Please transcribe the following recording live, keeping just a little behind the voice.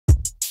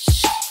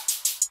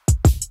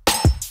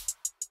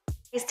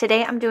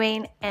Today I'm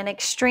doing an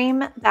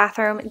extreme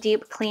bathroom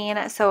deep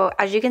clean. So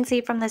as you can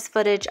see from this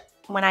footage,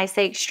 when I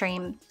say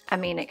extreme, I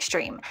mean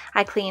extreme.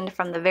 I cleaned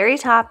from the very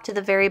top to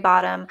the very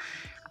bottom.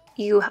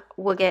 You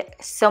will get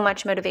so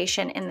much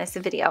motivation in this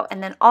video.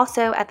 And then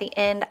also at the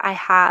end, I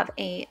have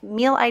a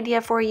meal idea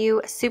for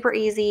you. Super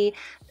easy,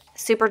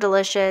 super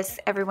delicious.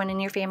 Everyone in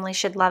your family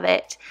should love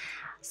it.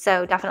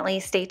 So definitely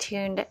stay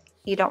tuned.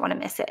 You don't want to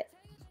miss it.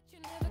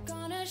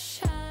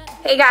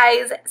 Hey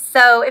guys,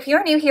 so if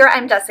you're new here,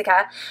 I'm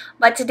Jessica,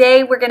 but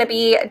today we're going to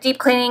be deep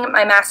cleaning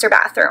my master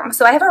bathroom.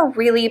 So I have a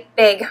really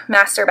big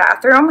master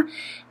bathroom,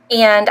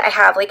 and I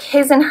have like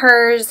his and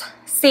hers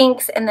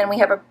sinks, and then we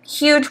have a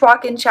huge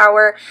walk-in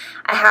shower.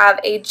 I have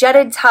a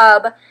jetted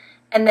tub,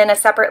 and then a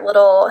separate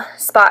little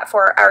spot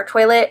for our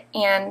toilet,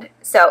 and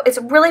so it's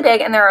really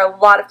big and there are a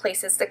lot of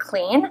places to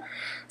clean.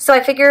 So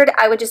I figured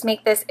I would just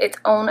make this its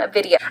own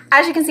video.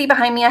 As you can see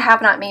behind me, I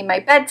have not made my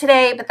bed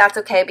today, but that's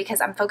okay because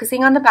I'm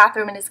focusing on the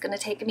bathroom and it's going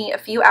to take me a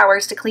few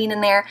hours to clean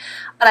in there.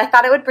 But I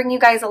thought I would bring you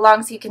guys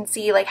along so you can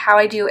see like how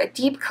I do a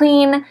deep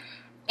clean,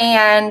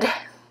 and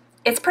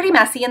it's pretty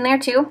messy in there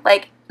too.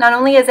 Like, not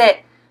only is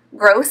it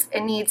gross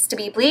and needs to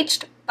be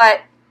bleached,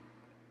 but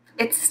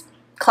it's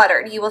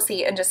cluttered. You will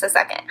see in just a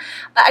second.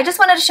 But I just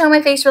wanted to show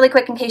my face really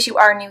quick in case you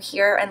are new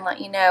here and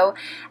let you know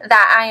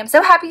that I am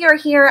so happy you're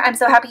here. I'm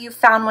so happy you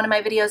found one of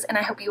my videos, and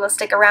I hope you will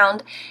stick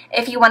around.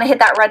 If you want to hit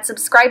that red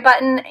subscribe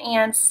button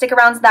and stick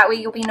around so that way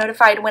you'll be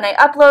notified when I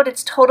upload.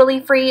 It's totally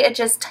free. It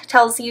just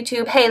tells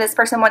YouTube, hey, this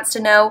person wants to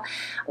know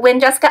when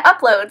Jessica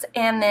uploads,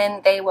 and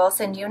then they will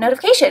send you a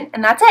notification,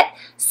 and that's it.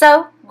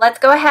 So let's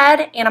go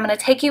ahead, and I'm going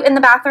to take you in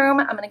the bathroom.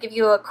 I'm going to give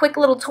you a quick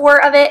little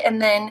tour of it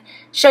and then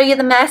show you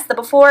the mess, the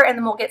before, and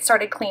then we'll get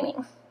started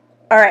cleaning.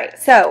 Alright,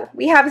 so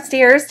we have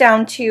stairs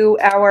down to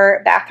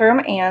our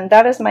bathroom, and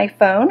that is my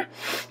phone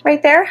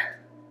right there.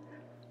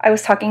 I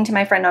was talking to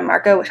my friend on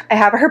Marco. I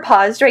have her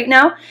paused right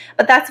now,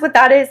 but that's what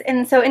that is.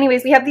 And so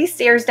anyways, we have these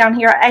stairs down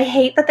here. I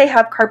hate that they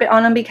have carpet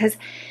on them because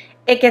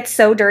it gets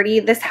so dirty.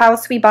 This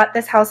house, we bought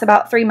this house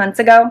about 3 months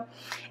ago,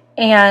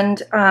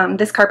 and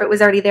this carpet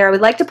was already there. I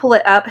would like to pull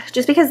it up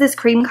just because this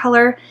cream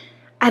color,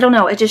 I don't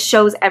know, it just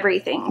shows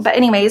everything. But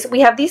anyways, we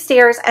have these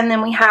stairs, and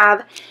then we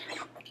have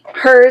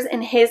hers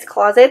and his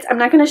closets. I'm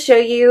not going to show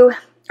you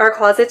our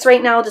closets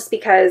right now just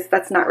because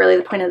that's not really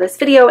the point of this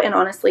video, and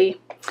honestly,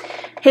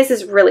 his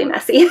is really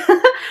messy.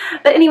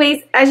 But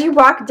anyways, as you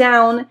walk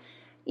down,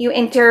 you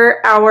enter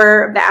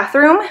our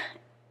bathroom,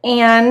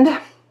 and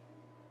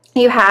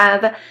you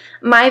have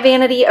my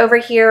vanity over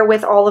here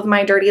with all of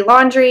my dirty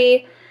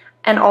laundry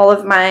and all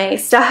of my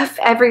stuff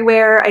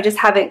everywhere. I just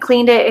haven't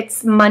cleaned it.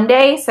 It's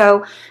Monday,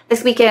 so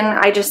this weekend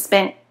I just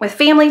spent with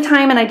family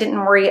time and I didn't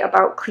worry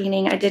about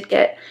cleaning. I did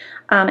get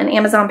an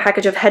Amazon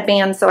package of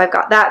headbands, so I've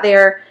got that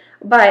there,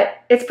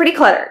 but it's pretty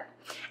cluttered.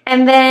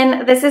 And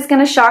then this is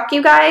going to shock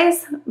you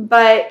guys,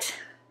 but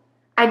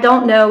I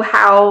don't know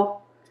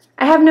how,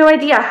 I have no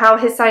idea how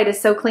his side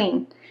is so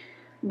clean,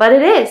 but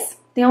it is.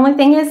 The only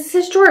thing is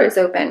his drawer is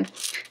open.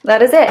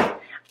 That is it.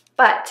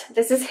 But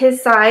this is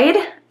his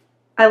side.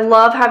 I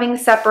love having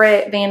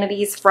separate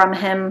vanities from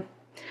him.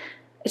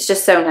 It's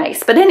just so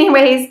nice. But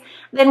anyways,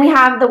 then we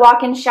have the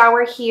walk-in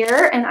shower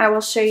here, and I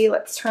will show you.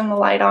 Let's turn the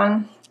light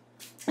on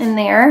in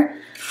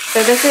there.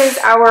 So this is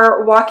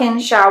our walk-in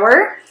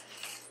shower,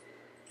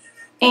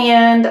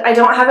 and I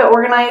don't have it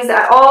organized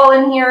at all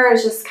in here.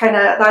 It's just kind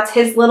of, that's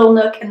his little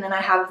nook, and then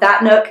I have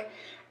that nook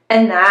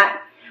and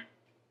that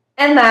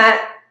and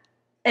that,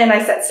 and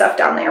I set stuff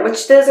down there,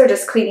 which those are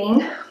just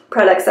cleaning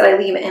products that I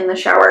leave in the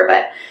shower.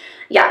 But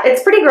yeah,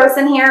 it's pretty gross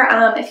in here.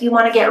 If you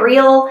want to get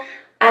real,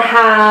 I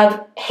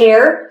have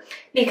hair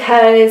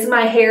because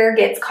my hair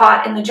gets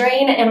caught in the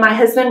drain, and my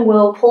husband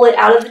will pull it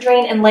out of the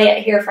drain and lay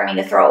it here for me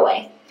to throw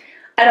away.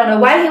 I don't know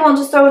why he won't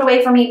just throw it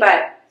away for me,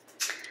 but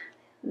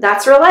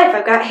that's real life.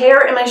 I've got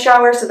hair in my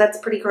shower, so that's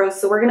pretty gross.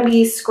 So we're going to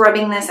be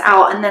scrubbing this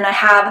out. And then I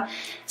have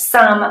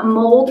some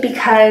mold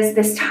because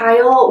this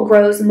tile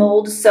grows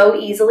mold so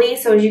easily.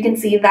 So as you can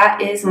see,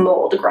 that is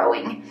mold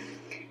growing.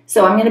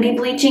 So I'm going to be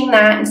bleaching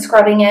that and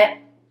scrubbing it.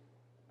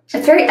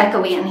 It's very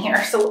echoey in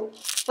here, so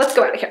let's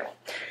go out of here.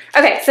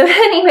 Okay, so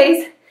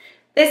anyways,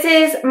 this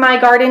is my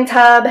garden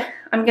tub.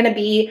 I'm going to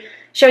be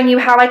showing you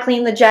how I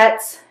clean the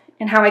jets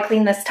and how I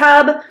clean this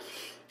tub.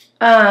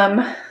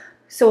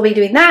 So we'll be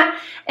doing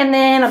that, and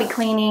then I'll be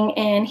cleaning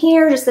in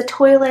here, just the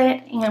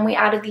toilet, and we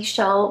added these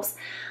shelves.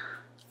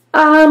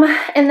 And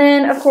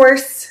then, of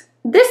course,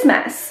 this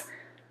mess.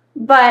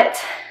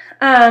 But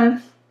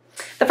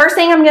the first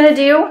thing I'm going to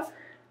do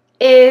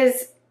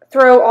is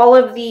throw all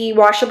of the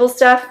washable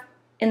stuff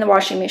in the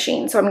washing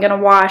machine. So I'm going to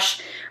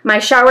wash my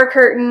shower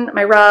curtain,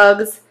 my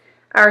rugs,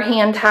 our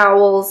hand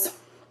towels,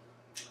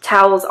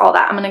 all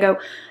that. I'm going to go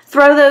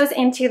throw those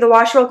into the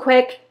wash real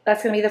quick.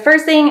 That's going to be the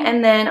first thing,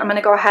 and then I'm going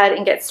to go ahead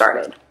and get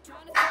started.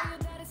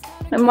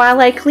 And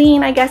while I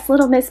clean, I guess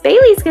little Miss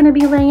Bailey's going to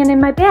be laying in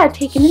my bed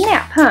taking a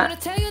nap, huh?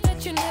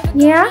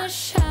 Yeah?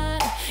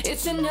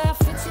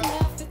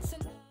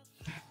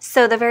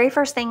 So the very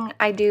first thing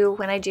I do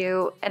when I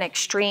do an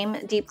extreme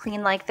deep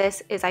clean like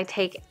this is I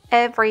take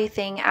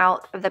everything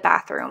out of the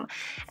bathroom.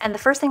 And the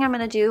first thing I'm going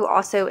to do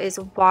also is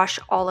wash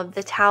all of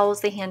the towels,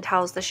 the hand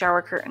towels, the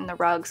shower curtain, the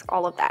rugs,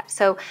 all of that.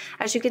 So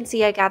as you can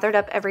see, I gathered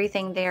up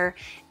everything there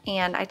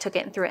and I took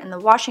it and threw it in the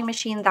washing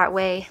machine. That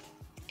way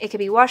it could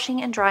be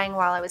washing and drying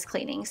while I was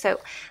cleaning.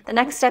 So the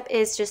next step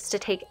is just to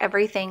take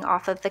everything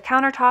off of the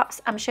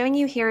countertops. I'm showing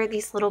you here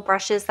these little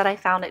brushes that I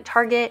found at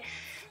Target.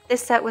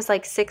 This set was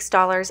like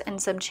 $6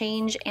 and some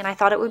change, and I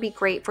thought it would be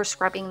great for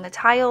scrubbing the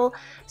tile.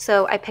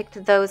 So I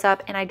picked those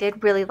up and I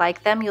did really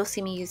like them. You'll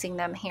see me using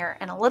them here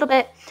in a little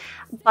bit.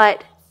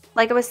 But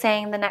like I was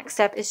saying, the next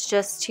step is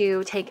just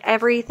to take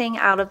everything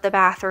out of the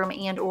bathroom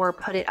and or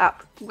put it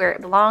up where it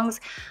belongs.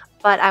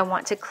 But I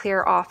want to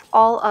clear off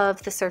all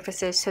of the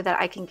surfaces so that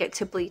I can get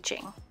to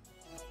bleaching.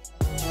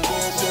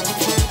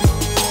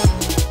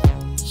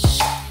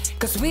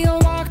 'Cause we all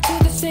walk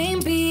to the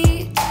same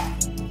beat.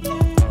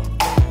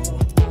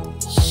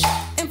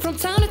 And from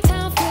town to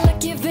town feel like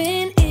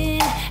giving in.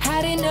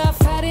 Had enough,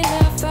 had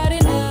enough, had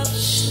enough.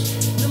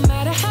 No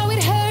matter how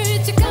it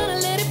hurts, you're gonna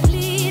let it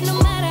bleed. No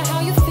matter how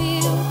you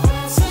feel.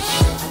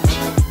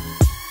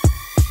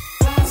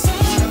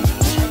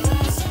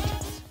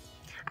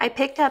 I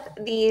picked up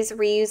these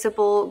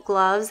reusable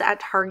gloves at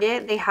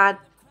Target. They had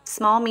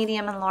small,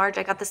 medium, and large.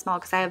 I got the small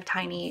because I have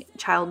tiny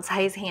child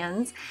size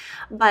hands,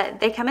 but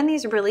they come in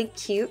these really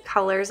cute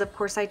colors. Of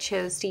course, I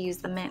chose to use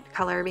the mint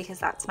color because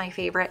that's my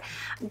favorite,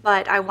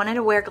 but I wanted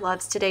to wear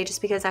gloves today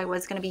just because I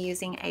was going to be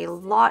using a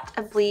lot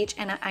of bleach,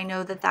 and I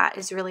know that that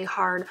is really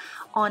hard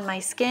on my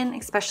skin,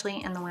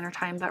 especially in the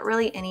wintertime, but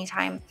really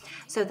anytime.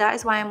 So that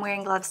is why I'm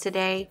wearing gloves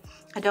today.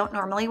 I don't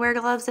normally wear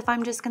gloves if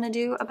I'm just going to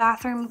do a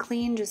bathroom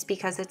clean, just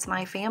because it's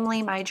my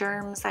family, my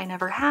germs, I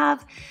never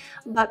have.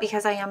 But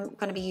because I am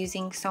going to be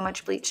using so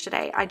much bleach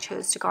today, I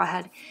chose to go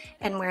ahead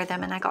and wear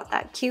them. And I got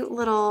that cute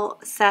little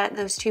set,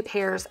 those 2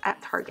 pairs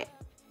at Target.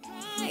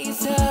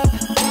 Rise up,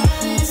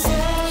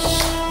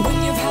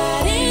 when you've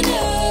had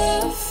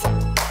enough,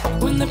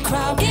 when the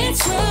crowd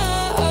gets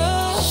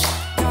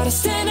rough, gotta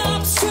stand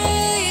up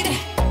straight,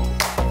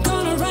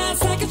 gonna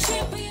rise like a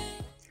champion.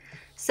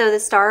 So the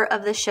star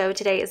of the show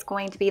today is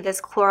going to be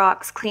this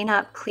Clorox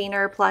Cleanup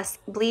Cleaner Plus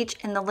Bleach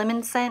in the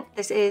lemon scent.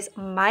 This is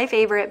my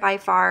favorite by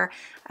far.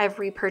 I've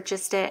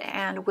repurchased it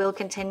and will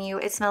continue.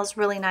 It smells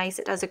really nice.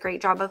 It does a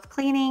great job of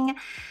cleaning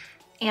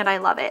and I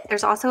love it.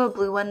 There's also a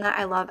blue one that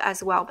I love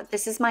as well, but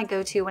this is my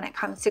go-to when it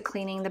comes to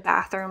cleaning the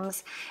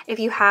bathrooms. If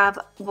you have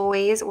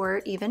boys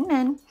or even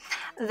men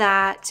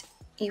that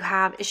you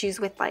have issues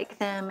with, like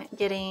them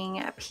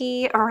getting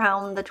pee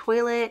around the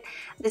toilet,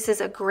 this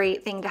is a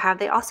great thing to have.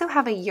 They also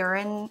have a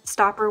urine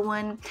stopper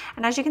one,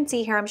 and as you can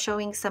see here, I'm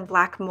showing some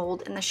black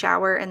mold in the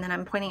shower, and then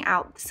I'm pointing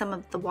out some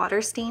of the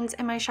water stains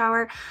in my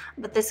shower,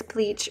 but this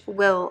bleach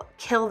will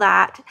kill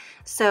that.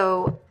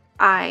 So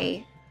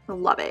I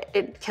love it.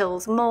 It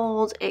kills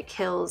mold, it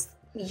kills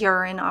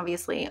urine,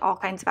 obviously all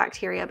kinds of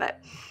bacteria, but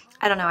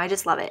I don't know, I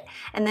just love it.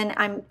 And then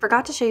I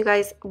forgot to show you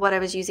guys what I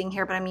was using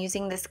here, but I'm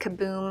using this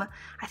Kaboom.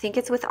 I think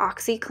it's with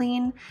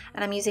OxiClean,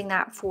 and I'm using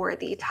that for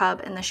the tub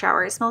in the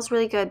shower. It smells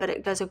really good, but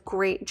it does a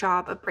great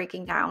job of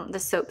breaking down the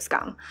soap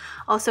scum.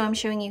 Also, I'm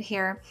showing you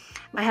here,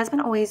 my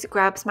husband always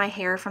grabs my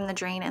hair from the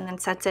drain and then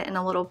sets it in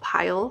a little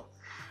pile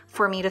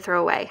for me to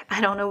throw away.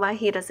 I don't know why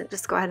he doesn't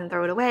just go ahead and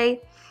throw it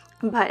away,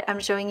 but I'm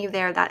showing you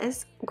there. That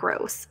is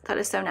gross. That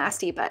is so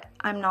nasty, but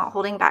I'm not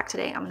holding back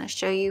today. I'm gonna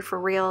show you for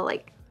real,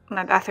 like,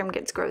 my bathroom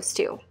gets gross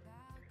too.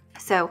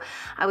 So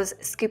I was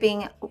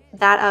scooping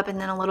that up and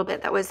then a little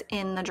bit that was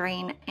in the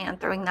drain and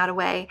throwing that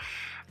away.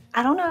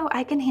 I don't know,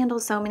 I can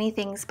handle so many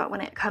things, but when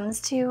it comes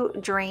to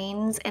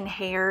drains and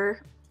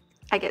hair,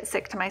 I get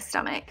sick to my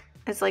stomach.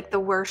 It's like the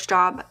worst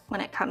job when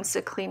it comes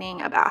to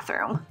cleaning a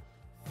bathroom.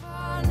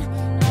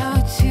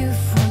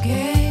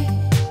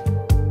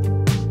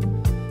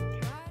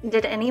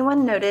 Did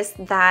anyone notice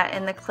that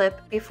in the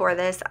clip before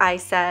this, I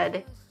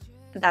said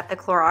that the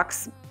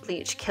Clorox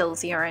bleach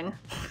kills urine?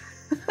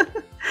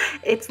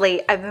 It's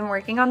late. I've been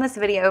working on this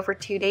video for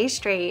 2 days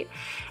straight.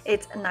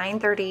 It's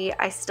 9:30.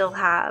 I still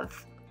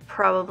have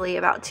probably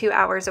about 2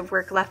 hours of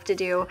work left to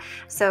do,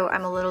 so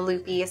I'm a little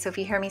loopy. So if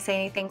you hear me say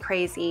anything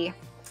crazy,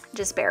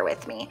 just bear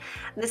with me.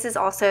 This is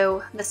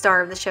also the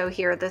star of the show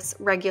here, this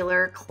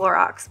regular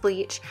Clorox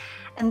bleach.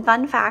 And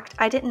fun fact,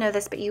 I didn't know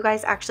this, but you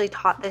guys actually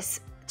taught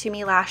this to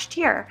me last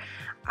year.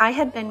 I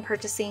had been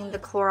purchasing the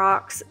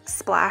Clorox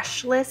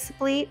Splashless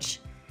bleach,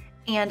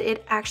 and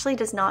it actually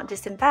does not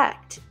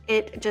disinfect.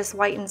 It just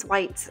whitens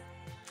whites,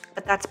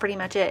 but that's pretty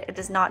much it. It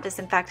does not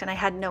disinfect, and I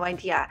had no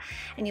idea.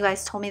 And you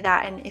guys told me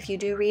that, and if you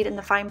do read in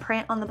the fine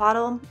print on the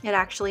bottle, it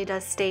actually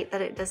does state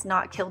that it does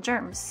not kill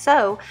germs.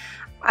 So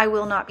I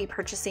will not be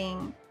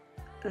repurchasing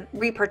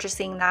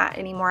that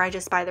anymore. I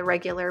just buy the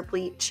regular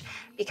bleach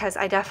because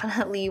I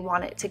definitely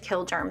want it to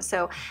kill germs.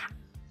 So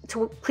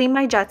to clean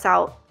my jets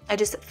out, I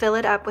just fill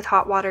it up with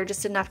hot water,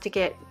 just enough to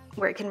get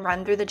where it can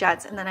run through the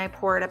jets, and then I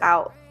pour it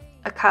about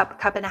a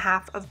cup and a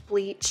half of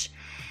bleach,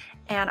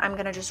 and I'm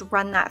gonna just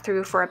run that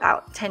through for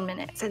about 10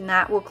 minutes, and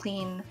that will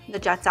clean the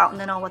jets out, and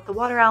then I'll let the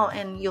water out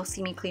and you'll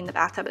see me clean the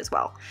bathtub as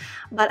well.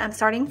 But I'm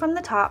starting from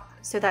the top,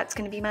 so that's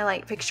gonna be my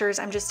light fixtures.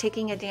 I'm just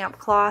taking a damp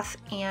cloth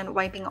and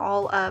wiping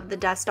all of the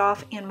dust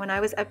off, and when I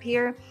was up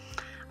here,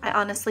 I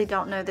honestly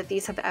don't know that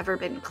these have ever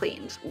been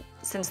cleaned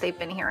since they've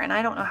been here, and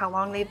I don't know how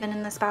long they've been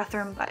in this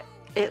bathroom, but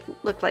it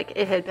looked like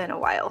it had been a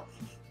while.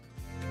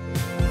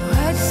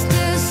 What's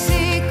the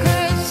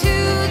secret to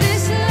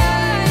this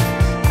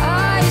life?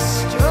 I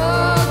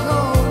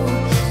struggle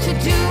to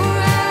do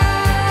right.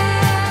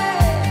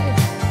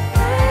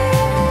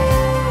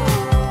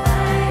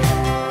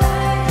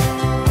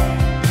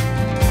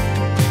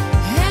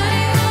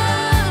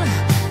 Anyone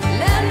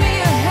lend me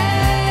a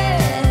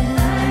hand?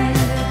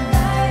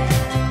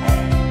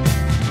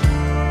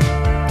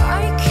 I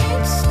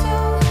can't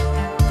stop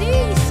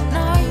these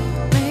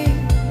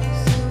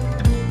nightmares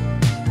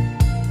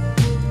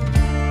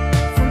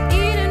from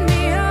eating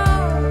me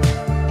up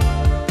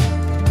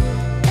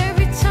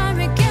every time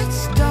it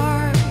gets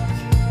dark.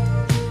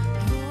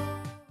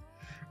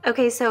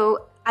 Okay,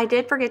 so I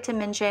did forget to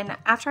mention,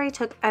 after I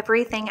took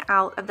everything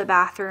out of the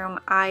bathroom,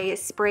 I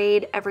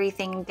sprayed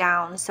everything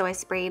down. So I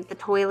sprayed the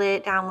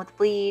toilet down with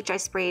bleach, I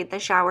sprayed the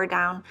shower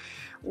down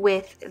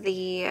with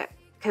the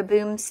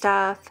Kaboom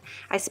stuff,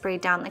 I sprayed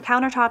down the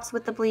countertops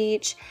with the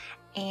bleach,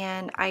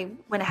 and I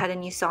went ahead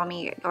and you saw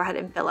me go ahead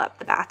and fill up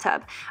the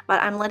bathtub.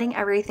 But I'm letting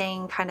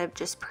everything kind of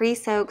just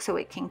pre-soak so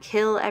it can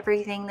kill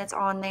everything that's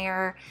on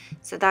there.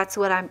 So that's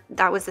what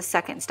that was the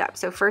second step.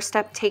 So first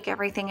step, take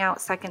everything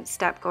out. Second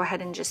step, go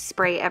ahead and just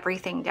spray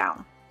everything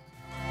down.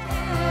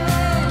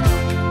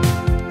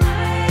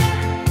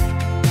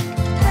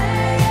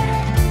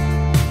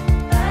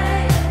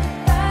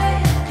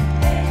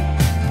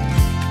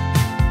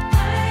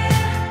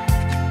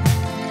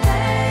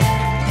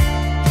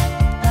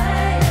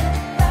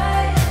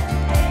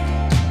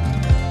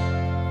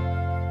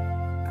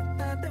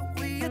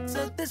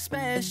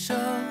 Special.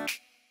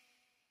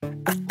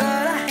 I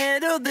thought I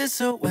handled this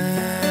so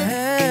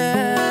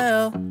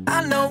well.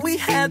 I know we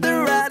had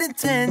the right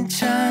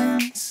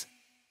intentions,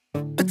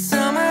 but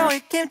somehow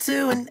it came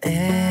to an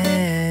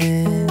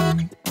end.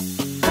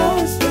 I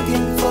was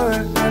looking for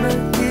a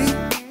remedy.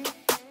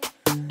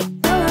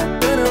 Now I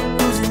better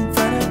who's in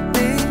front of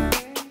me.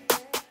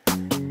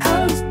 I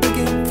was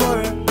looking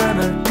for a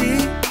remedy.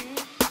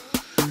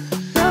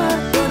 Now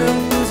I better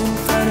who's in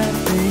front of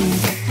me.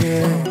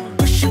 Yeah.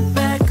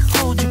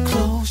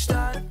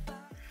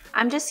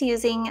 I'm just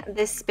using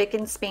this Spick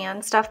and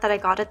Span stuff that I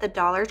got at the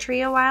Dollar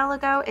Tree a while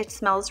ago. It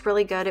smells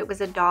really good. It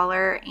was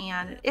 $1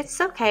 and it's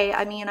okay.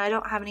 I mean, I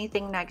don't have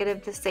anything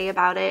negative to say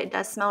about it. It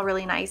does smell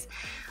really nice,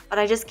 but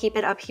I just keep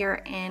it up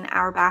here in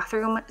our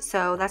bathroom.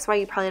 So that's why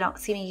you probably don't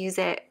see me use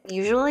it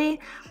usually,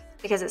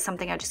 because it's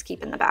something I just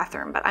keep in the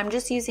bathroom. But I'm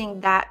just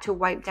using that to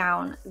wipe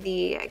down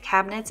the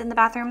cabinets in the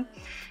bathroom.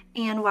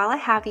 And while I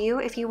have you,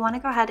 if you want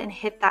to go ahead and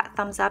hit that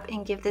thumbs up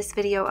and give this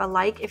video a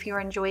like if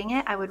you're enjoying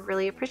it, I would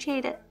really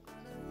appreciate it.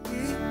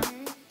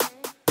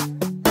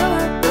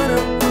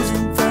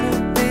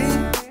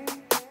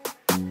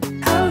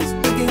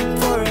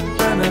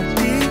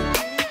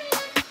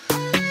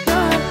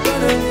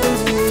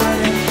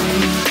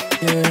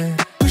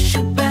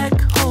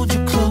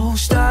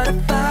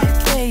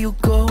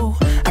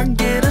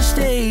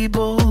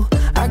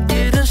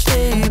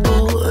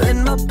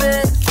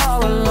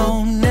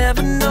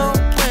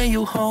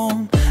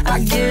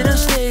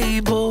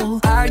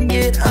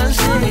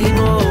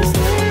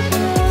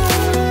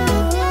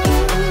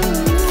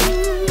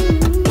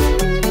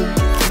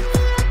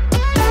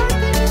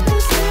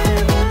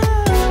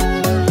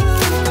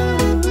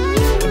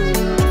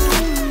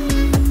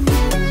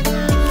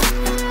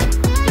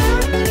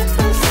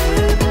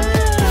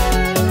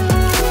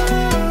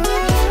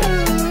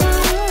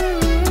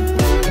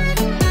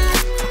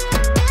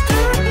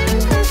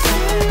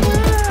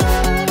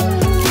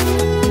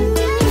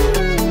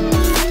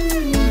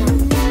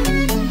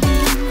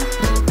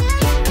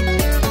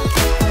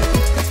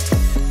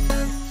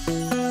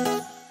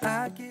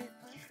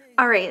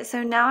 Alright,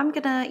 so now I'm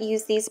gonna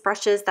use these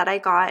brushes that I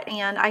got,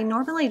 and I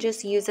normally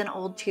just use an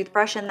old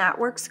toothbrush and that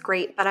works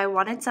great, but I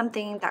wanted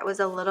something that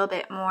was a little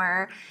bit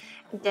more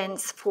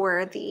dense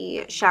for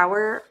the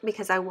shower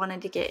because I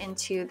wanted to get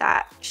into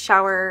that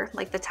shower,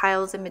 like the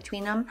tiles in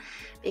between them,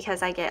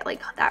 because I get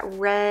like that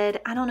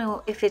red, I don't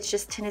know if it's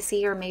just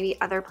Tennessee or maybe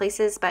other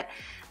places, but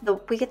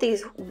we get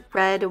these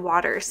red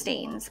water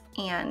stains,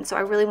 and so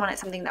I really wanted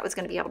something that was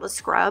going to be able to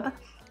scrub.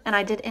 And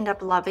I did end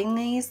up loving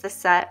these. The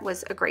set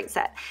was a great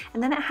set.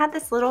 And then it had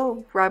this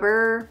little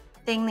rubber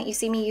thing that you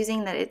see me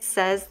using that it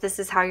says this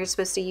is how you're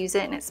supposed to use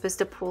it, and it's supposed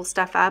to pull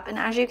stuff up. And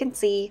as you can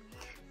see,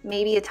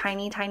 maybe a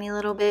tiny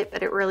little bit,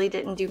 but it really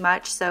didn't do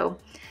much. So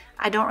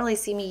I don't really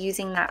see me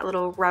using that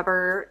little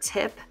rubber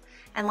tip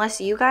unless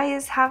you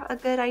guys have a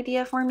good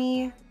idea for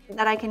me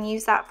that I can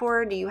use that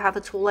for. Do you have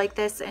a tool like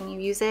this and you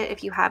use it?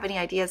 If you have any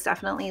ideas,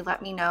 definitely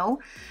let me know.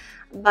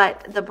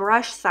 But the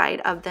brush side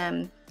of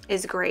them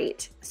is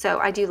great. So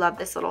I do love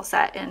this little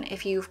set, and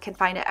if you can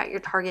find it at your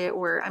Target,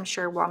 or I'm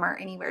sure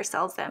Walmart anywhere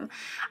sells them,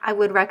 I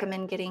would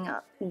recommend getting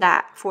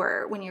that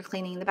for when you're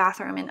cleaning the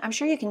bathroom. And I'm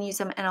sure you can use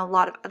them in a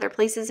lot of other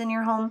places in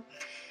your home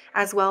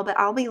as well, but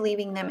I'll be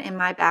leaving them in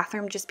my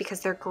bathroom just because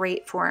they're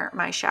great for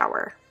my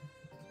shower.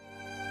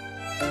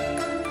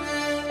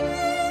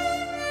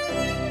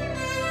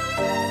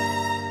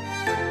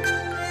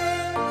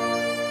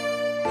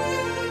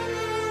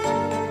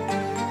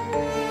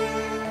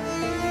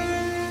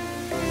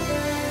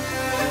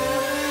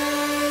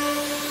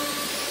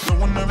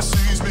 Never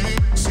sees me,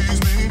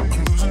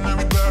 I'm losing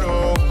every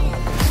battle.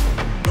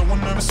 No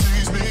one ever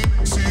sees me,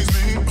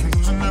 I'm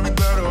losing every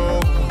battle.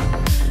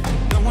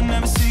 No one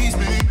ever sees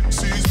me,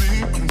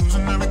 I'm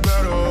losing every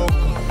battle.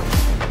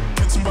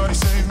 Can somebody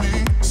save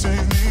me,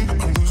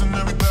 I'm losing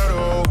every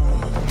battle.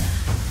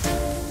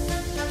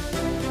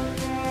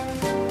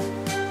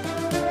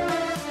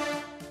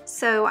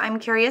 So I'm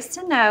curious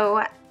to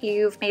know,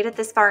 you've made it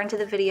this far into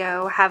the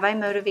video, have I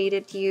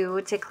motivated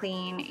you to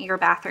clean your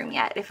bathroom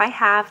yet? If I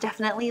have,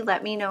 definitely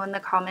let me know in the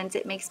comments.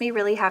 It makes me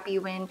really happy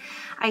when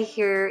I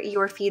hear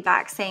your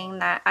feedback saying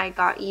that I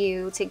got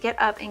you to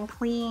get up and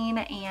clean.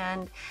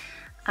 And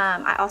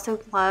I also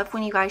love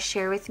when you guys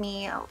share with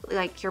me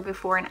like your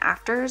before and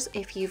afters,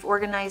 if you've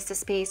organized a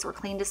space or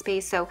cleaned a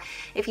space. So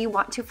if you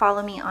want to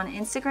follow me on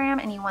Instagram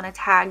and you want to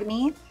tag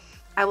me,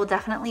 I will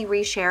definitely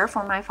reshare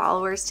for my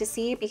followers to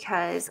see,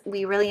 because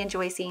we really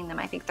enjoy seeing them.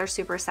 I think they're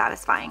super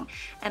satisfying,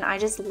 and I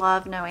just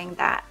love knowing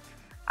that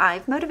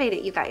I've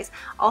motivated you guys.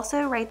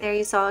 Also, right there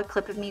you saw a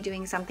clip of me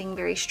doing something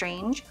very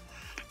strange,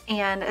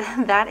 and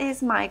that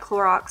is my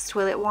Clorox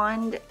toilet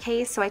wand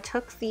case. So I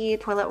took the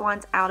toilet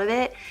wands out of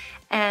it,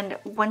 and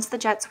once the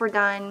jets were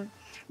done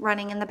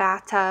running in the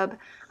bathtub,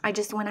 I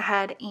just went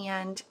ahead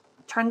and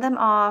turned them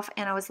off,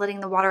 and I was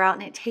letting the water out,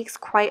 and it takes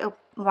quite a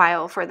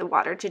while for the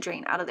water to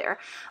drain out of there.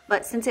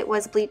 But since it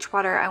was bleach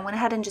water, I went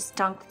ahead and just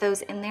dunked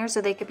those in there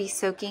so they could be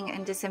soaking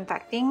and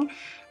disinfecting.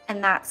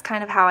 And that's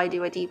kind of how I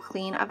do a deep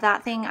clean of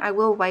that thing. I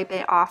will wipe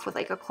it off with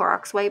like a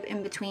Clorox wipe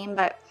in between,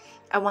 but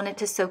I wanted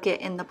to soak it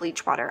in the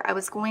bleach water. I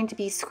was going to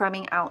be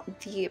scrubbing out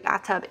the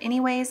bathtub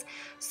anyways,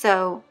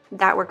 so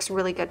that works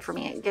really good for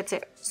me. It gets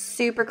it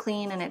super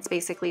clean, and it's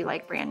basically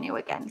like brand new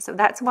again. So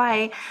that's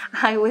why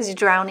I was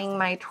drowning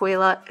my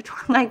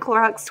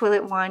Clorox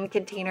toilet wand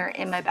container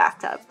in my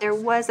bathtub. There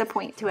was a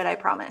point to it, I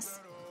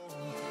promise.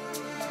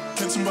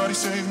 Can somebody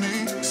save me,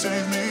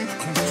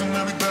 I'm losing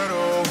every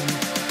battle.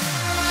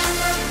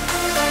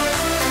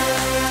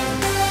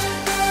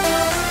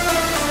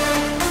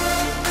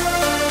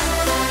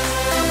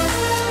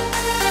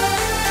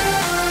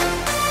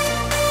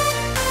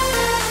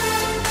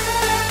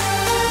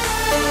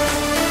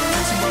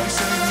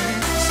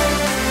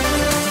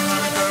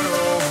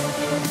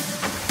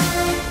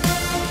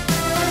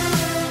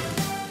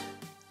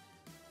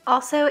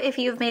 Also, if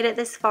you've made it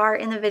this far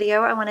in the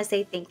video, I want to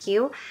say thank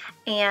you.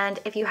 And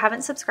if you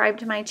haven't subscribed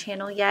to my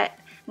channel yet,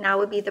 now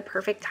would be the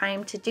perfect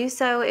time to do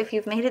so. If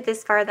you've made it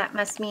this far, that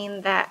must mean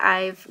that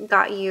I've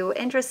got you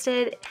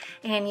interested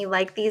and you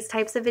like these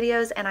types of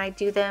videos, and I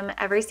do them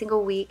every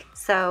single week.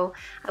 So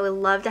I would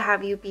love to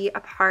have you be a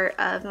part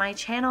of my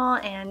channel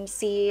and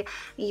see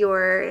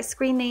your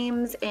screen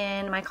names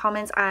in my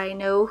comments. I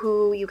know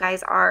who you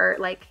guys are,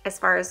 like as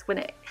far as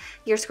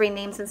your screen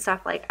names and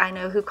stuff, like I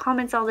know who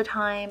comments all the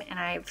time, and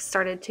I've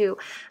started to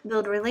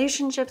build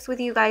relationships with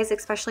you guys,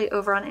 especially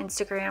over on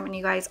Instagram, and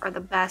you guys are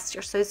the best.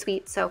 You're so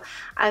sweet. So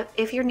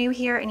if you're new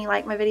here and you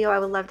like my video, I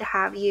would love to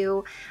have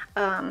you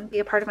be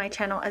a part of my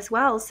channel as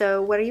well.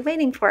 So what are you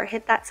waiting for?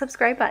 Hit that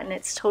subscribe button.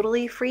 It's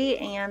totally free,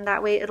 and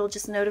that way it'll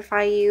just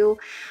notify you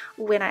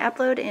when I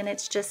upload, and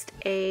it's just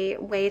a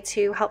way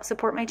to help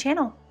support my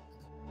channel.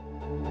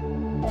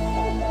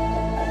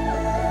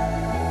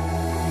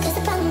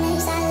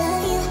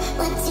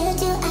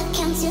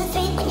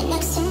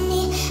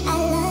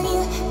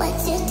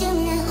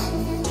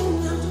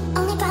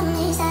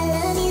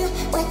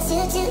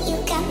 You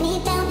got me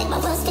down, make my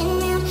world spin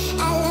round.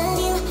 I love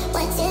you,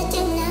 what to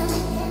do now?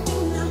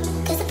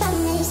 'Cause the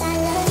problem is I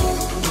love you.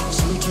 What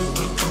to do,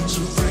 I come to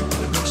break the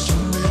next to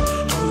me.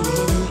 I love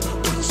you,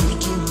 what to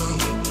do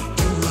now?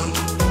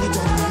 Only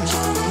problem is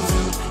I love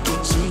you,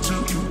 what to do?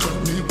 You got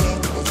me down,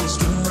 make my world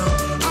spin round.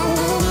 I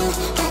love you,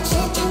 what to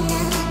do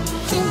now?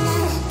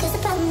 'Cause the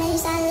problem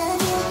is I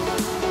love you.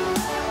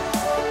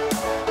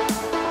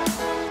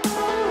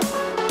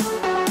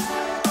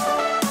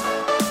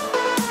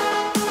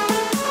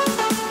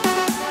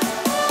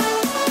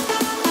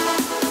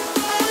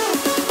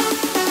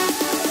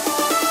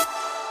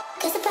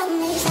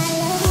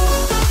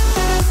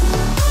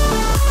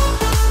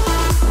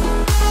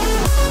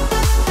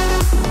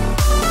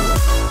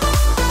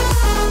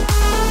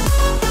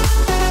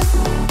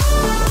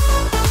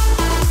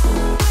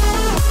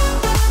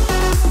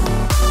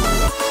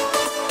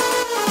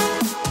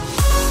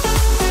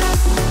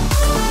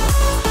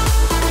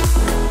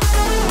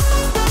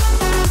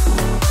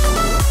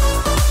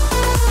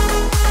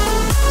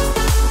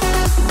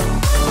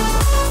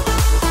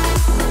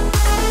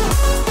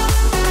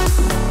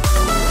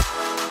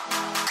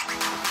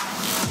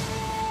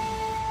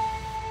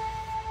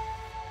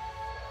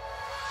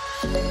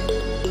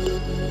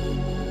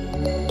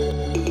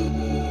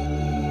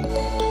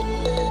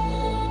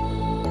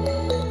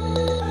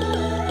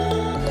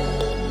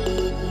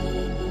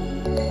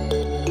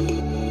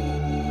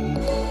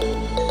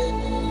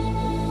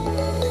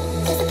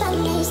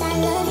 promise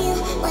I love you.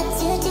 What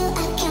to do?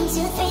 I count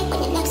to 3 when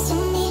you're next to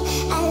me.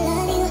 I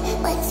love you.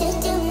 What to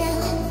do now?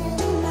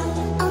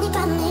 Only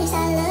promise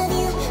I love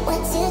you.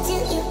 What to do?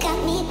 You got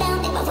me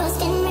bound in my world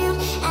spin round.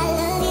 I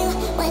love you.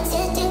 What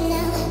to do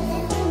now?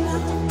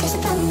 'Cause I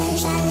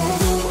promise I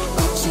love you.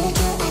 What to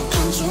do? I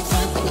count to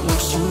 3 when you're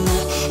next to me.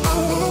 I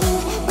love you.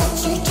 What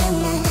to do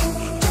now?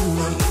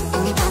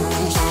 Only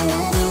promise I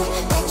love you.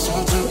 What to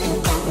do? You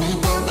got me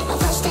bound in my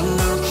world spin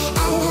round.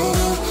 I love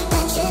you.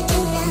 What to do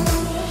now?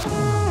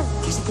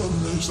 'Cause I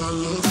promise I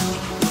love you.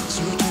 What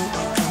to do?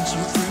 I count to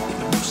 3 when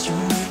you're next to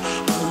me.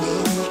 I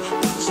love you.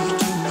 What to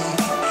do now?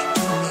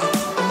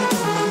 Only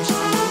promise I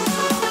love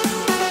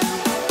you.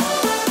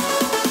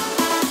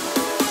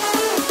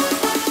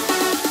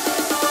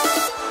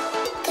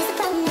 'Cause I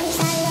promise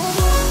I love you.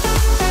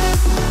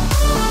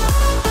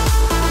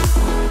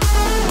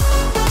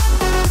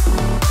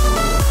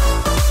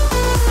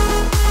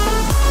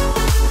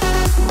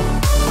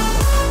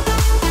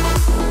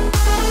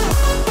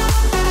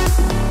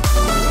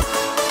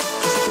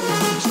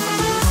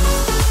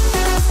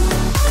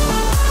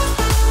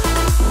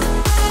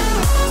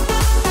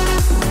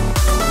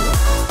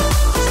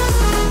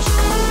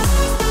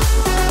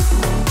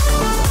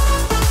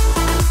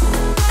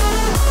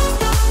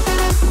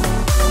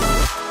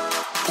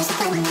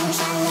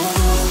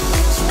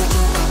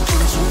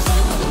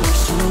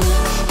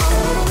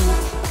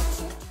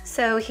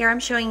 So here I'm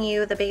showing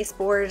you the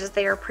baseboards.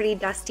 They are pretty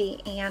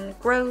dusty and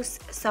gross,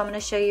 so I'm going to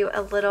show you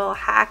a little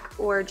hack,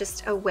 or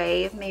just a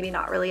way, maybe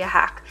not really a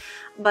hack,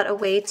 but a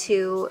way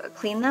to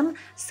clean them.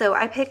 So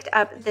I picked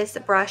up this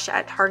brush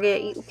at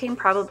Target. You can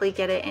probably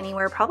get it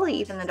anywhere, probably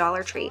even the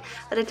Dollar Tree,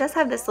 but it does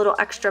have this little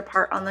extra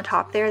part on the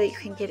top there that you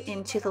can get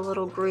into the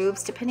little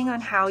grooves, depending on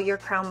how your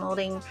crown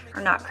molding,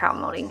 or not crown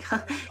molding,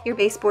 your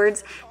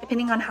baseboards,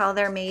 depending on how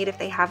they're made. If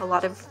they have a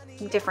lot of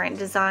different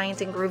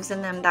designs and grooves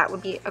in them, that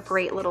would be a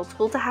great little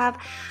tool to have.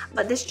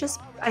 But this just,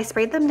 I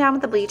sprayed them down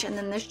with the bleach, and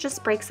then this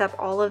just breaks up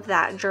all of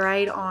that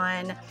dried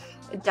on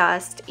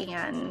dust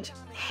and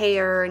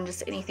hair and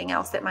just anything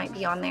else that might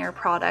be on their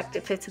product.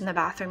 If it's in the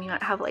bathroom, you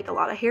might have like a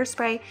lot of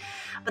hairspray,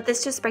 but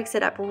this just breaks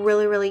it up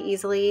really, really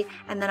easily.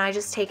 And then I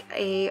just take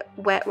a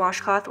wet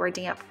washcloth or a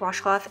damp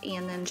washcloth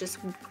and then just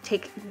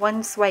take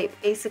one swipe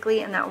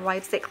basically, and that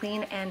wipes it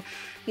clean. And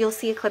you'll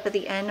see a clip at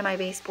the end. My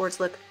baseboards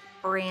look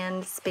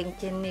brand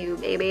spanking new,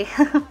 baby.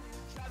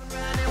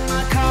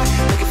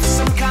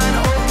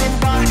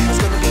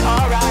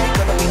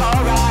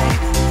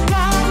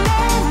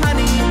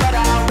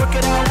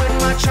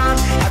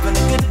 Having a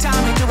good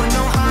time and doing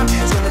no harm.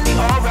 It's gonna be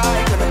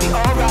alright, gonna be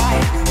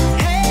alright.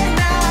 Hey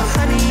now,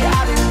 honey,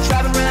 I've been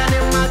driving around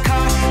in my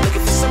car,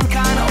 looking for some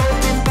kind of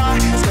open bar.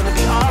 It's gonna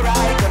be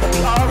alright, gonna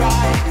be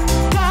alright.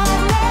 Got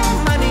no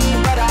money,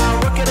 but I'll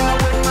work it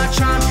out with my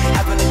charm.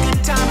 Having a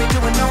good time and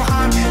doing no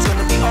harm. It's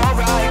gonna be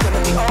alright,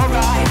 gonna be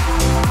alright.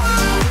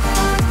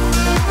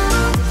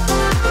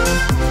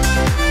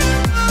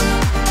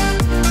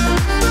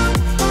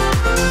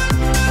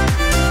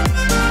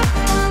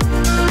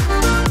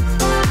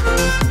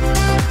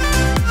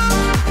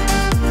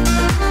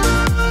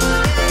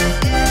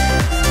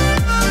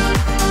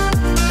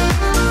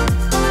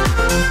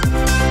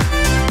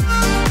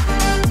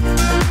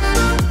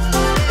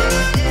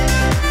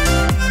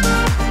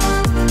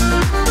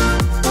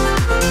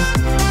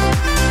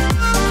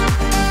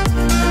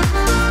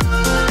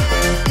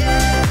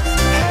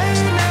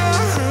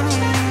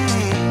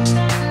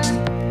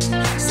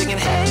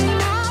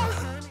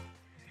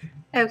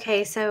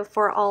 Okay, so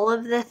for all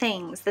of the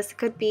things, this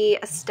could be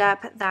a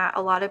step that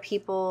a lot of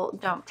people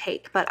don't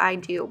take, but I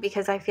do,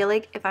 because I feel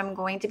like if I'm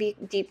going to be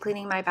deep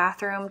cleaning my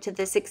bathroom to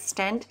this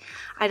extent,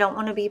 I don't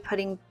want to be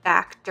putting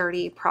back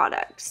dirty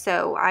product.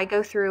 So I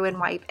go through and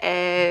wipe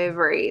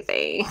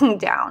everything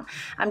down.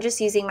 I'm just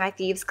using my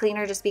Thieves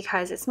cleaner just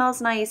because it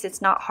smells nice,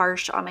 it's not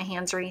harsh on my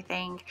hands or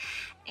anything,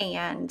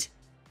 and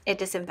it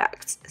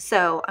disinfects.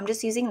 So I'm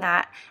just using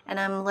that, and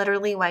I'm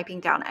literally wiping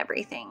down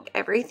everything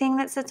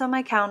that sits on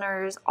my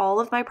counters,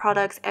 all of my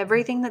products,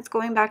 everything that's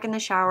going back in the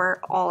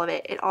shower, all of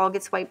it. It all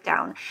gets wiped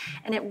down,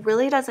 and it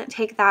really doesn't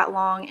take that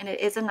long, and it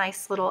is a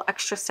nice little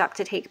extra step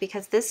to take,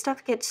 because this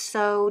stuff gets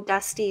so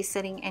dusty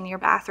sitting in your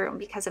bathroom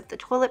because of the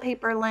toilet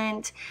paper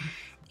lint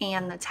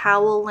and the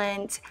towel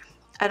lint.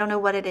 I don't know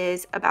what it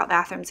is about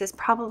bathrooms. It's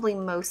probably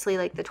mostly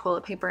like the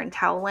toilet paper and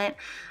towel lint,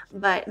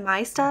 but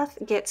my stuff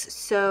gets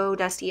so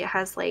dusty. It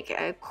has like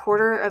a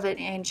 1/4 of an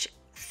inch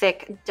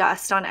thick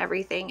dust on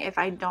everything if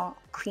I don't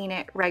clean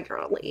it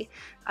regularly.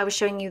 I was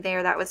showing you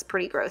there, that was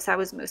pretty gross. That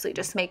was mostly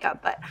just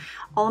makeup, but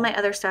all of my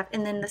other stuff,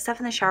 and then the stuff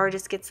in the shower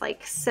just gets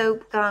like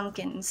soap gunk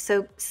and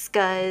soap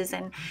scuzz,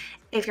 and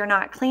if you're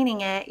not cleaning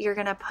it, you're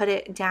gonna put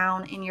it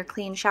down in your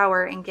clean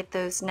shower and get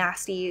those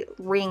nasty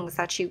rings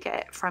that you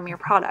get from your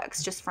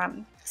products, just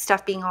from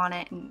stuff being on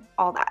it and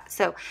all that.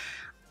 So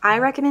I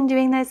recommend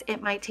doing this.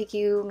 It might take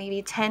you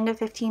maybe 10 to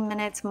 15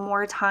 minutes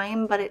more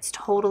time, but it's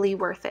totally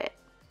worth it.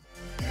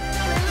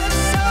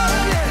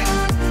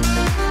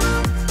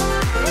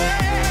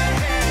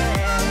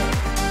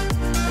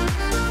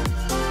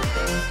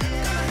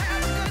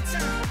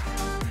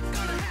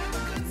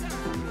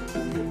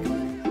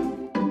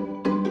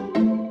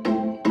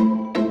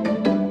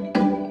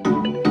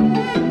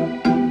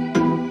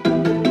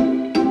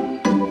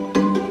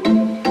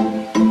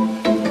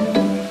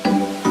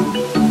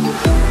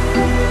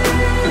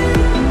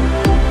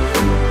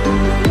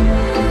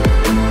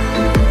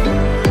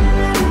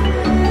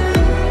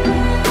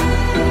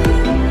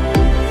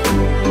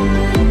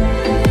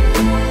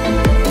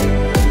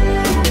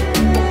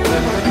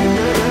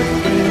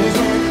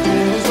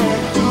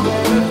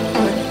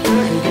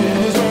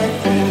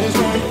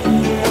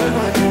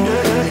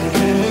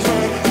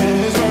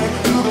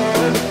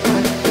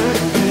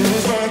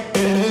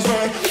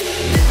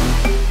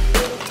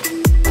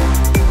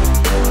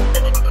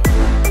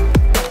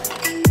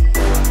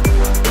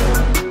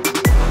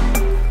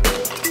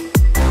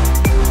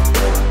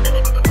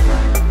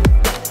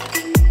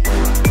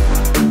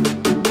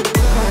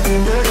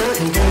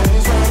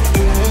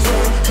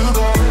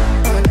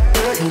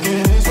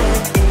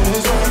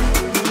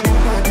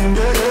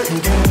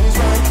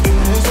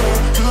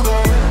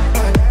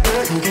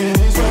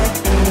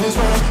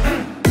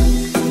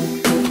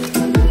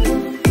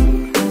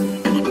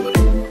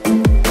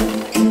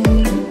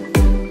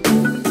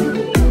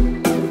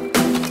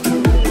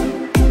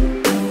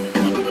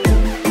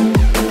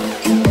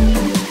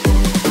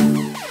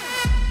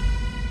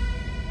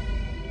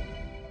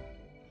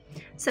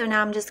 So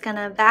now I'm just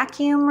gonna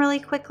vacuum really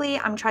quickly.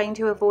 I'm trying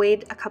to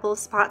avoid a couple of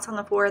spots on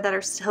the floor that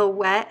are still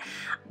wet,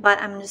 but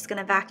I'm just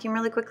gonna vacuum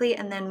really quickly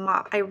and then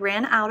mop. I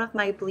ran out of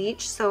my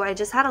bleach, so I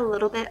just had a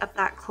little bit of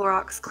that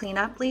Clorox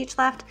cleanup bleach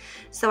left.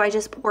 So I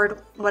just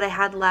poured what I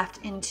had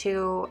left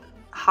into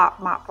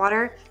hot mop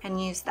water and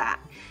used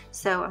that.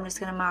 So I'm just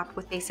gonna mop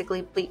with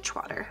basically bleach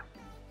water.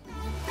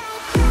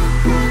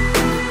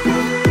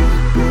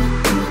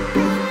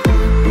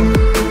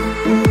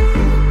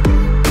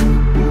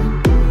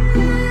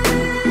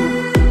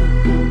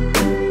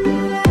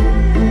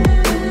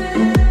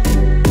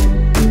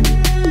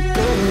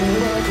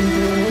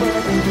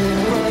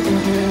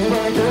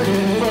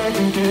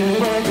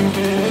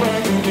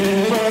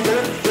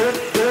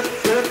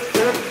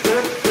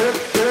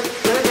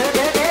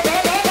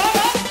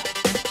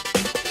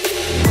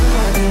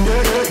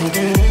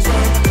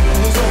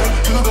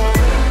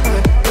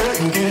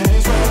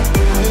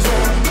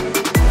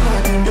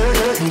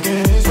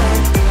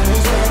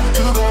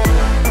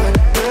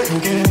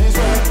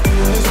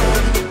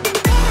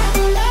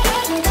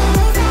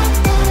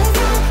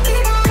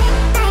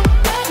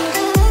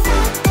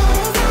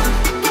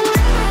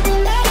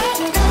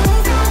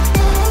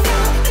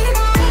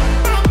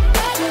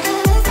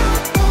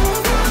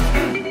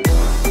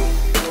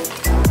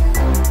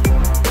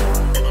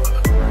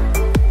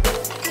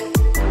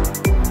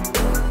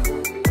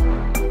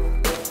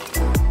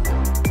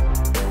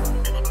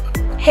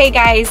 Hey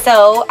guys,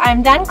 so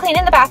I'm done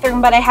cleaning the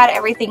bathroom, but I had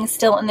everything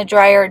still in the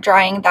dryer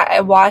drying that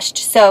I washed.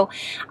 So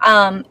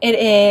it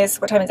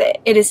is, what time is it?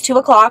 It is 2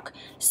 o'clock,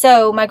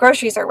 so my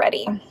groceries are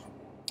ready.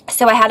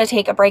 So I had to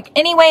take a break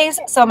anyways,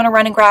 so I'm gonna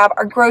run and grab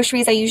our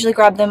groceries. I usually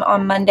grab them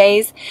on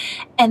Mondays,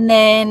 and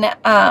then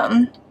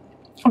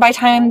by the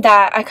time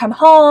that I come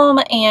home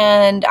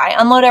and I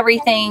unload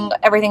everything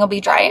will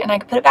be dry and I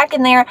can put it back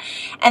in there,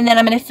 and then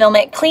I'm going to film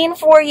it clean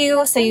for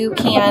you so you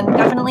can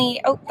definitely,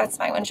 oh, that's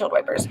my windshield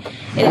wipers.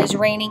 It is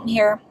raining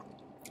here.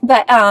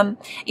 But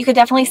you could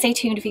definitely stay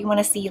tuned if you want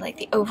to see like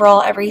the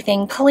overall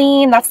everything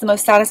clean. That's the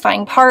most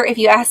satisfying part if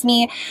you ask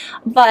me.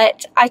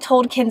 But I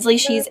told Kinsley,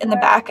 she's in the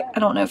back. I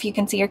don't know if you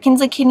can see her.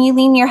 Kinsley, can you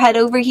lean your head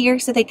over here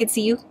so they could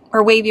see you,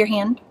 or wave your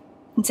hand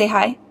and say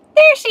hi?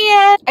 There she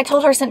is. I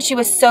told her since she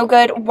was so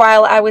good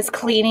while I was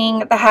cleaning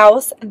the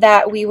house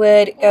that we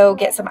would go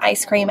get some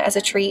ice cream as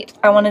a treat.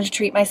 I wanted to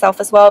treat myself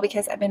as well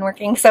because I've been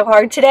working so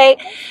hard today.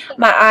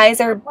 My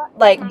eyes are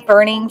like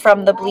burning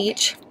from the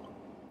bleach.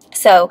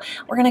 So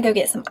we're going to go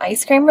get some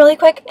ice cream really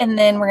quick, and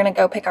then we're going to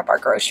go pick up our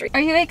groceries. Are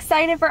you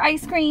excited for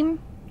ice cream?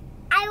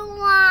 I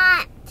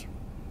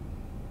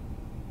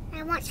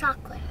want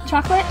chocolate.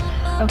 Chocolate?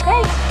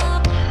 Okay.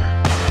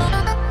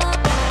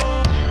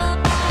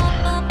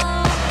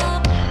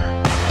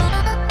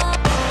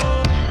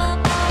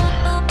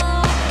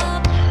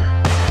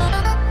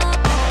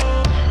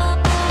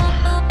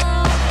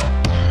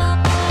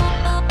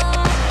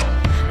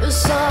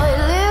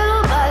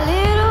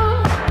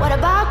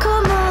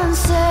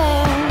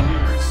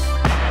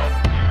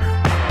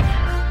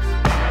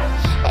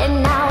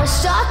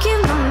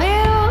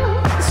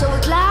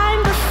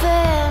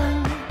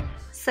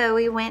 So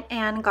we went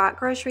and got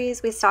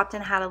groceries. We stopped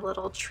and had a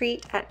little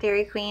treat at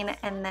Dairy Queen,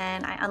 and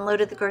then I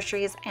unloaded the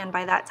groceries, and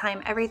by that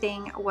time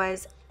everything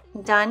was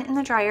done in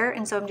the dryer,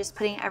 and so I'm just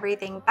putting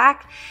everything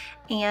back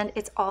and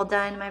it's all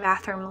done. My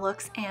bathroom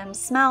looks and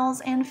smells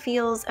and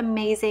feels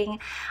amazing.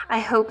 I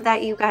hope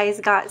that you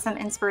guys got some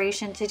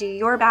inspiration to do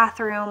your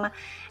bathroom,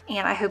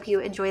 and I hope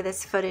you enjoy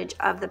this footage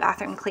of the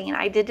bathroom clean.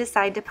 I did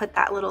decide to put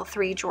that little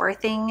 3-drawer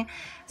thing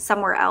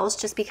somewhere else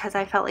just because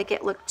I felt like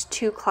it looked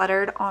too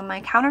cluttered on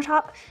my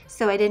countertop,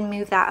 so I didn't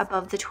move that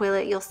above the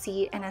toilet. You'll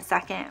see in a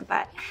second.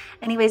 But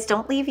anyways,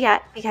 don't leave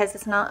yet because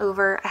it's not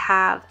over. I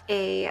have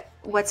a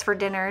what's for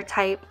dinner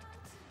type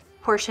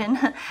portion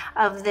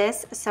of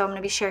this, so I'm going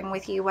to be sharing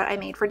with you what I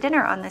made for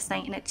dinner on this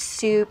night, and it's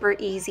super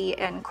easy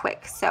and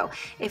quick. So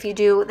if you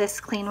do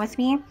this clean with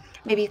me,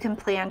 maybe you can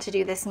plan to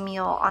do this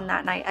meal on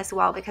that night as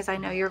well, because I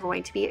know you're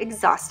going to be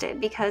exhausted,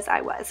 because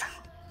I was.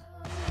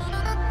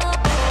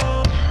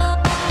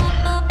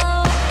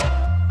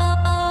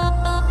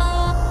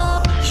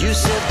 You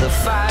set the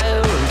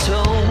fire and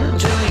tone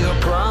to your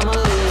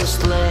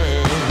promised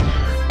land.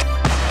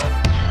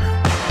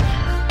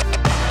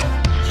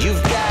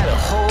 You've got a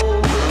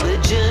whole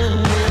religion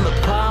in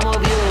the palm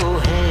of your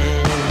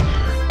hand.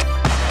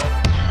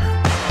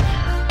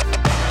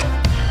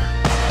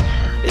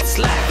 It's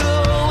like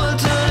the world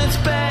turned its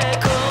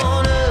back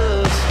on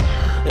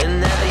us,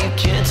 and now you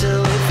can't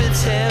tell if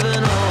it's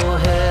heaven or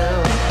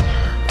hell.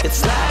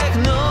 It's like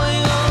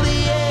knowing all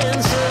the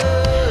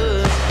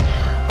answers.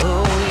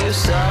 Oh, you're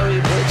sorry,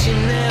 but you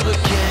never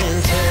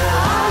can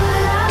tell.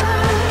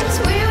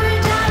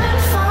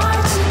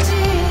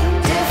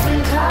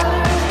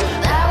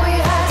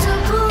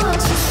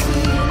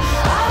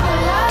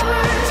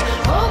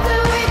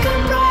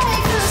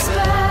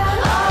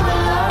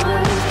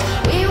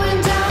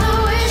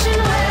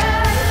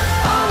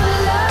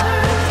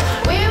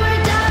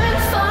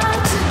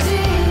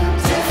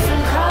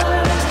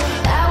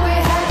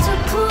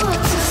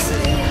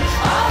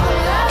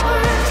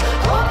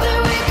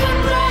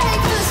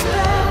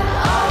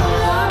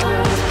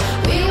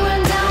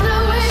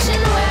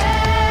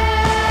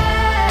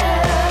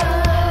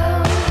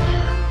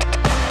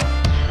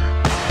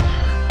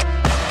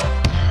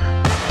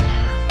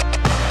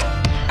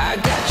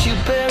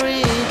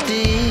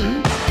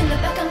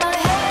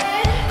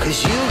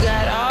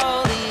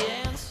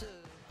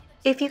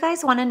 If you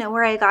guys want to know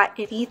where I got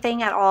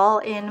anything at all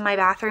in my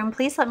bathroom,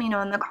 please let me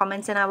know in the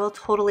comments and I will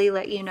totally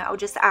let you know.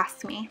 Just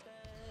ask me.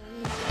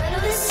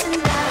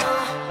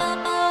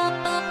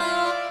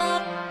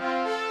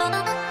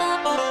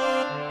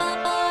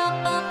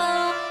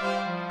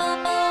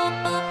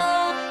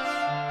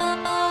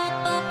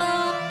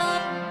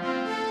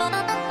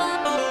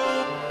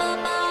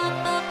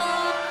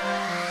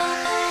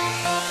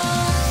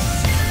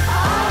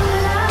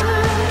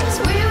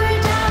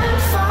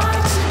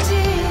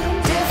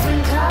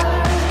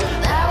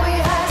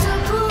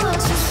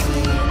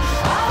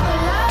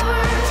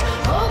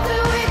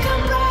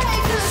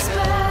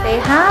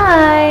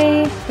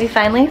 Hi! We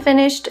finally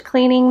finished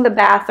cleaning the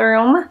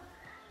bathroom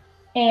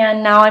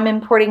and now I'm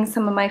importing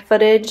some of my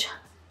footage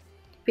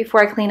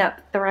before I clean up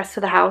the rest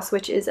of the house,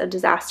 which is a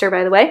disaster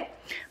by the way.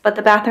 But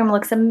the bathroom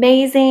looks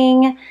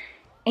amazing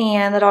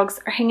and the dogs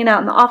are hanging out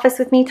in the office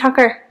with me.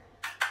 Tucker,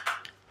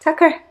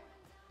 Tucker,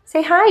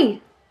 say hi.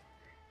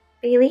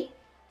 Bailey.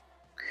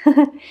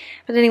 But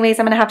anyways,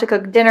 I'm gonna have to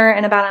cook dinner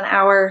in about an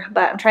hour,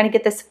 but I'm trying to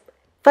get this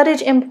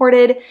footage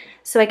imported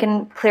so I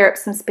can clear up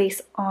some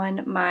space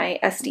on my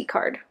SD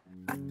card.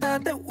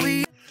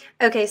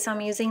 Okay, so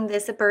I'm using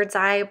this bird's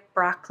eye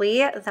broccoli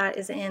that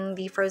is in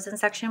the frozen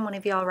section. One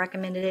of y'all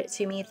recommended it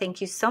to me.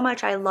 Thank you so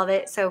much. I love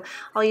it. So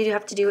all you do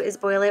have to do is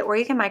boil it, or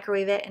you can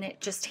microwave it and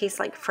it just tastes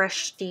like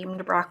fresh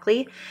steamed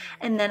broccoli.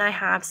 And then I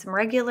have some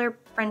regular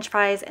French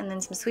fries and then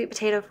some sweet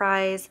potato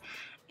fries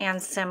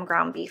and some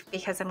ground beef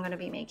because I'm going to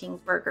be making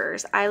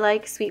burgers. I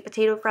like sweet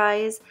potato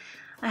fries.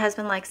 My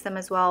husband likes them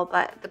as well,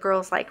 but the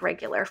girls like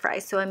regular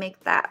fries, so I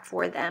make that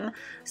for them.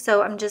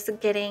 So I'm just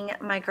getting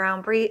my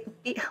ground beef.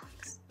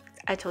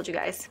 I told you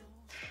guys,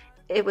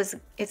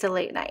 it's a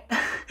late night.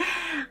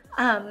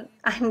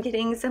 I'm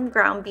getting some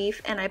ground beef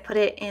and I put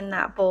it in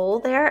that bowl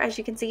there, as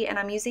you can see, and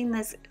I'm using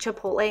this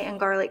chipotle and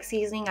garlic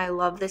seasoning. I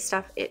love this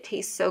stuff. It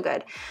tastes so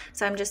good.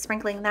 So I'm just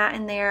sprinkling that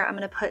in there. I'm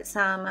going to put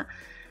some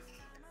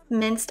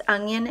minced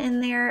onion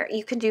in there.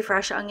 You could do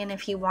fresh onion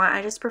if you want.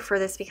 I just prefer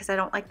this because I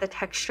don't like the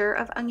texture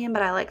of onion,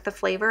 but I like the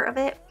flavor of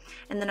it.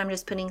 And then I'm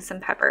just putting some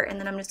pepper, and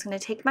then I'm just going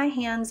to take my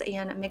hands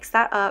and mix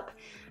that up,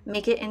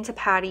 make it into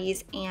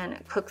patties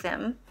and cook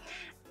them.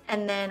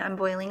 And then I'm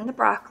boiling the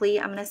broccoli.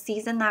 I'm going to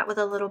season that with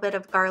a little bit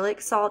of garlic,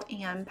 salt,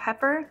 and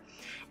pepper.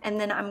 And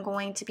then I'm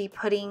going to be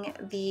putting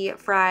the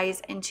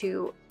fries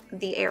into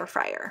the air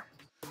fryer.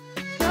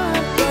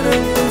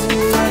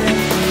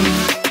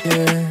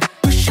 Yeah.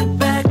 Push you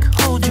back,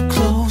 hold you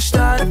close,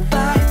 start a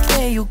fight,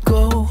 there you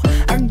go.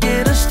 I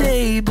get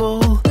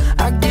unstable,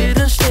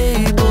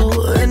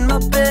 in my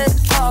bed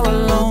all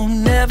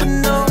alone, never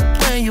know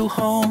when you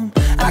home.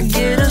 I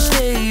get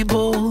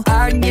unstable,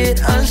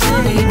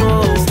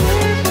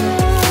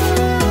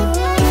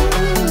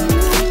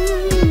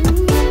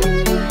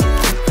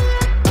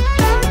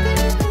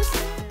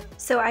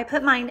 So I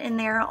put mine in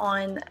there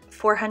on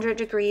 400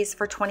 degrees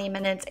for 20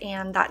 minutes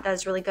and that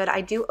does really good. I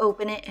do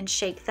open it and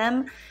shake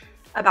them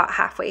about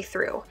halfway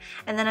through.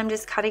 And then I'm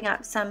just cutting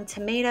up some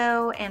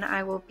tomato and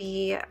I will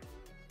be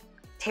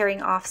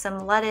tearing off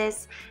some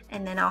lettuce,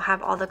 and then I'll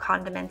have all the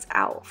condiments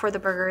out for the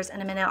burgers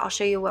in a minute. I'll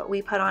show you what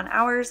we put on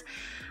ours,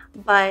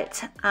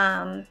 but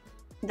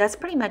that's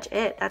pretty much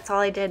it. That's all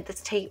I did.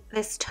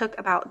 This took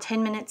about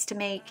 10 minutes to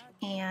make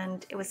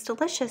and it was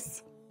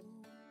delicious.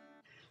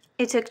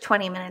 It took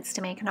 20 minutes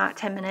to make, not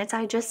 10 minutes.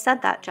 I just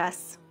said that,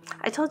 Jess.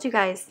 I told you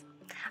guys.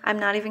 I'm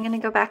not even going to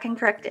go back and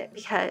correct it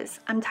because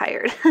I'm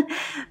tired.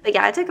 But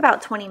yeah, it took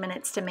about 20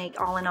 minutes to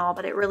make all in all,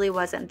 but it really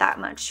wasn't that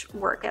much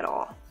work at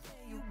all.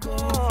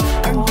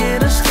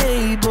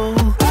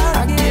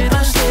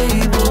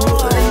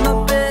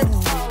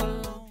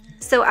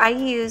 So I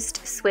used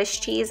Swiss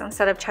cheese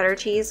instead of cheddar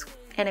cheese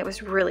and it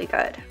was really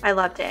good. I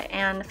loved it.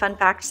 And fun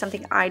fact,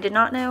 something I did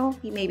not know,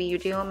 maybe you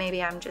do,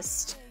 maybe I'm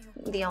just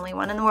the only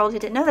one in the world who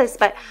didn't know this,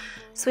 but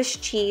Swiss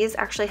cheese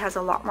actually has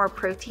a lot more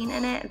protein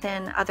in it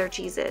than other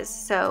cheeses.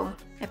 So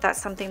if that's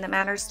something that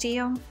matters to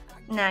you,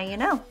 now you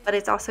know, but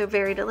it's also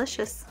very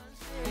delicious.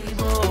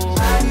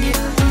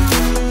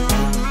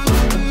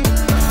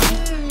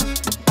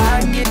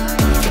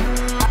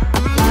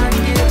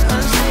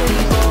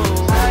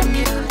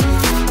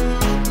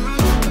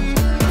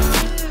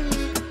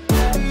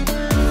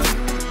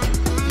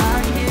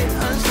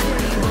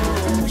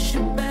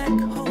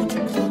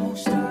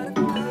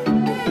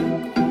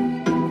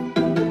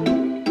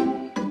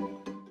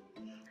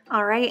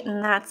 Alright,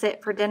 and that's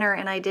it for dinner,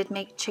 and I did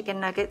make chicken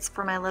nuggets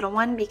for my little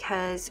one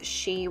because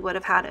she would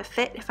have had a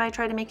fit if I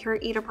tried to make her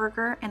eat a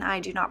burger, and I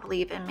do not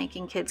believe in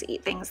making kids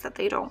eat things that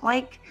they don't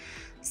like.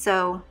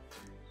 So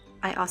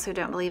I also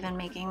don't believe in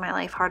making my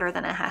life harder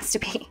than it has to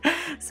be.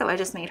 So I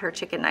just made her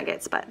chicken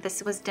nuggets, but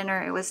this was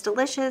dinner. It was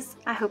delicious.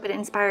 I hope it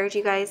inspired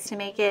you guys to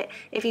make it.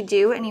 If you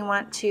do and you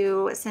want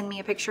to send me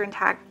a picture and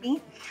tag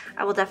me,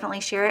 I will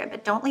definitely share it,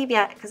 but don't leave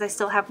yet because I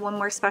still have one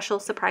more special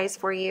surprise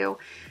for you.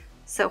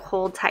 So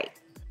hold tight.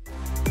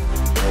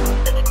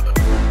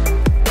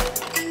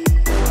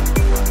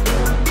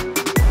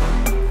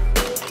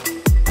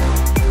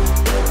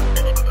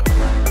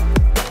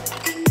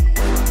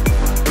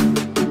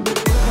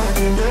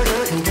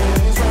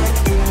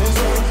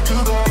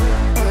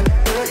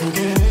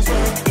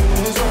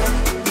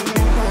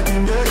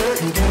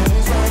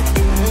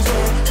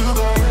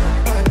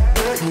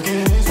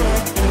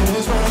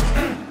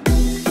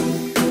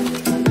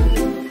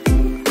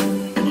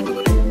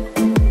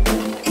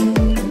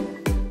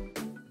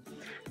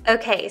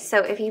 Okay, so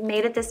if you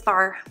made it this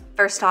far,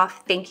 first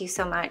off, thank you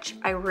so much.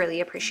 I really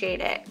appreciate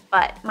it.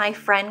 But my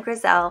friend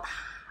Griselle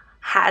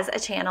has a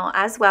channel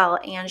as well,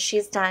 and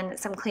she's done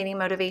some cleaning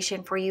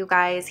motivation for you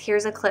guys.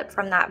 Here's a clip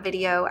from that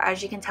video.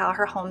 As you can tell,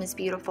 her home is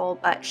beautiful,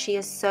 but she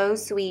is so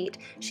sweet.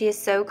 She is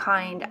so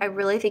kind. I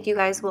really think you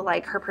guys will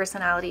like her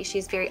personality.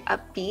 She's very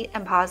upbeat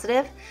and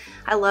positive.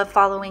 I love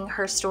following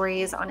her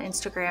stories on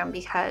Instagram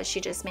because she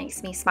just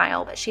makes me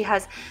smile. But she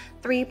has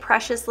 3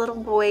 precious little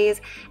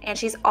boys, and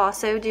she's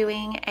also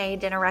doing a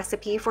dinner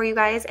recipe for you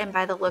guys, and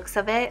by the looks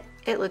of it,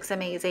 it looks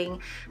amazing.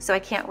 So I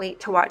can't wait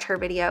to watch her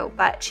video.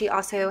 But she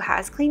also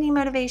has cleaning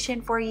motivation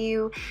for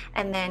you,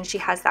 and then she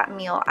has that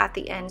meal at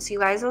the end. So you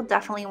guys will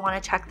definitely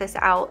want to check this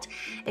out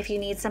if you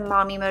need some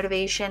mommy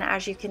motivation.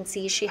 As you can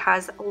see, she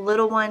has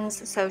little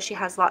ones, so she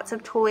has lots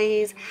of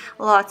toys,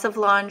 lots of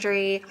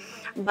laundry,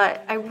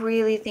 but I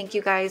really think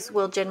you guys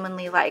will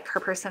genuinely like her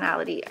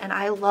personality, and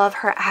I love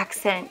her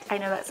accent. I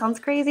know that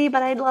sounds crazy,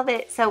 but I love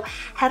it. So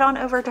head on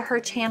over to her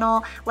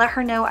channel, let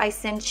her know I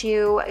sent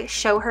you,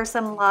 show her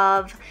some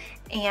love,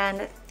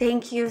 and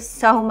thank you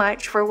so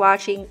much for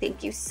watching.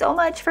 Thank you so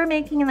much for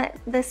making it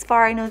this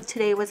far. I know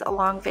today was a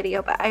long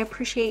video, but I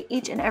appreciate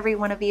each and every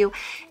one of you.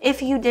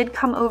 If you did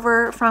come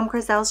over from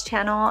Griselle's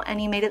channel and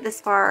you made it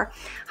this far,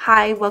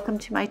 hi, welcome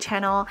to my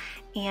channel,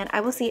 and I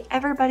will see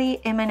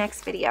everybody in my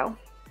next video.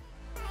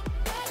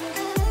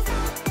 You